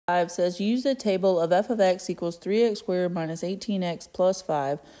5 says use the table of f of x equals 3x squared minus 18x plus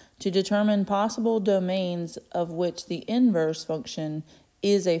 5 to determine possible domains of which the inverse function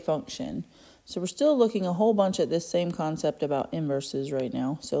is a function. So we're still looking a whole bunch at this same concept about inverses right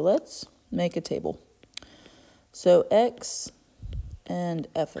now. So let's make a table. So x and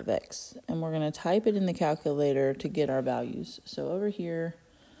f of x, and we're going to type it in the calculator to get our values. So over here,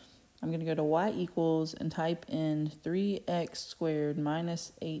 I'm going to go to y equals and type in 3x squared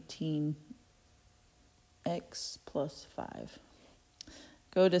minus 18x plus 5.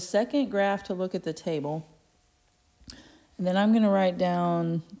 Go to second graph to look at the table. And then I'm going to write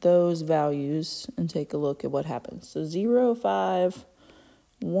down those values and take a look at what happens. So 0, 5,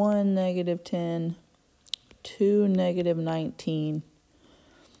 1, negative 10, 2, negative 19,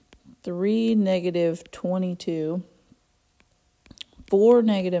 3, negative 22, 4,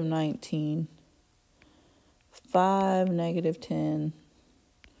 negative 19, 5, negative 10,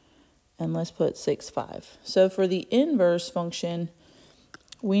 and let's put 6, 5. So for the inverse function,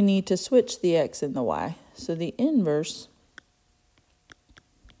 we need to switch the x and the y. So the inverse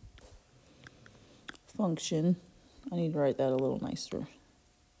function, I need to write that a little nicer.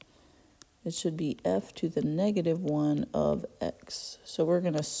 It should be f to the negative 1 of x. So we're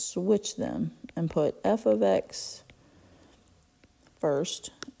going to switch them and put f of x first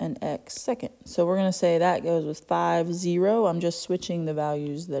and x second. So we're going to say that goes with 5, 0. I'm just switching the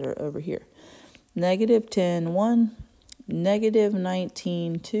values that are over here. Negative 10, 1. Negative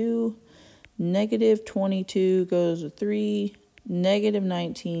 19, 2. Negative 22 goes with 3. Negative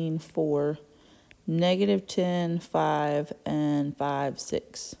 19, 4. Negative 10, 5, and 5,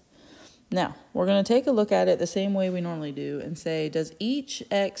 6. Now, we're going to take a look at it the same way we normally do and say, does each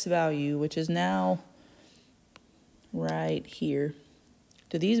x value, which is now right here,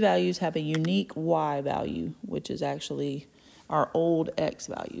 do these values have a unique y value, which is actually our old x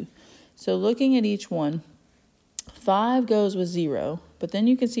value? So looking at each one, 5 goes with 0, but then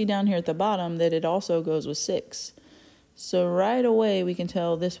you can see down here at the bottom that it also goes with 6. So right away we can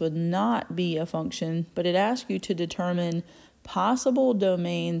tell this would not be a function, but it asks you to determine possible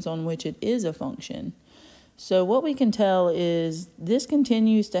domains on which it is a function. So what we can tell is this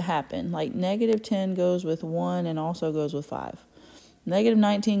continues to happen, like negative 10 goes with 1 and also goes with 5. Negative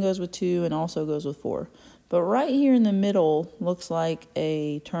 19 goes with 2 and also goes with 4. But right here in the middle looks like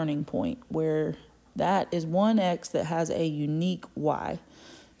a turning point where that is one x that has a unique y.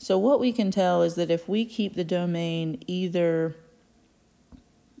 So what we can tell is that if we keep the domain either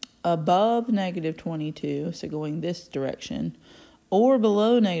above negative 22, so going this direction, or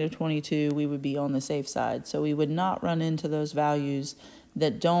below negative 22, we would be on the safe side. So we would not run into those values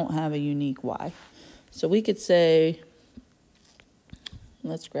that don't have a unique y. So we could say,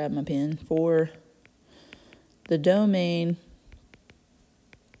 let's grab my pen, for the domain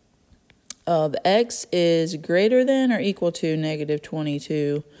of x is greater than or equal to negative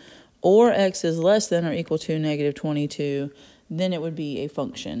 22, or x is less than or equal to negative 22, then it would be a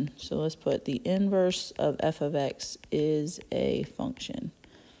function. So let's put the inverse of f of x is a function.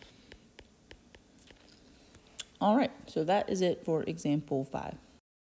 All right, so that is it for example 5.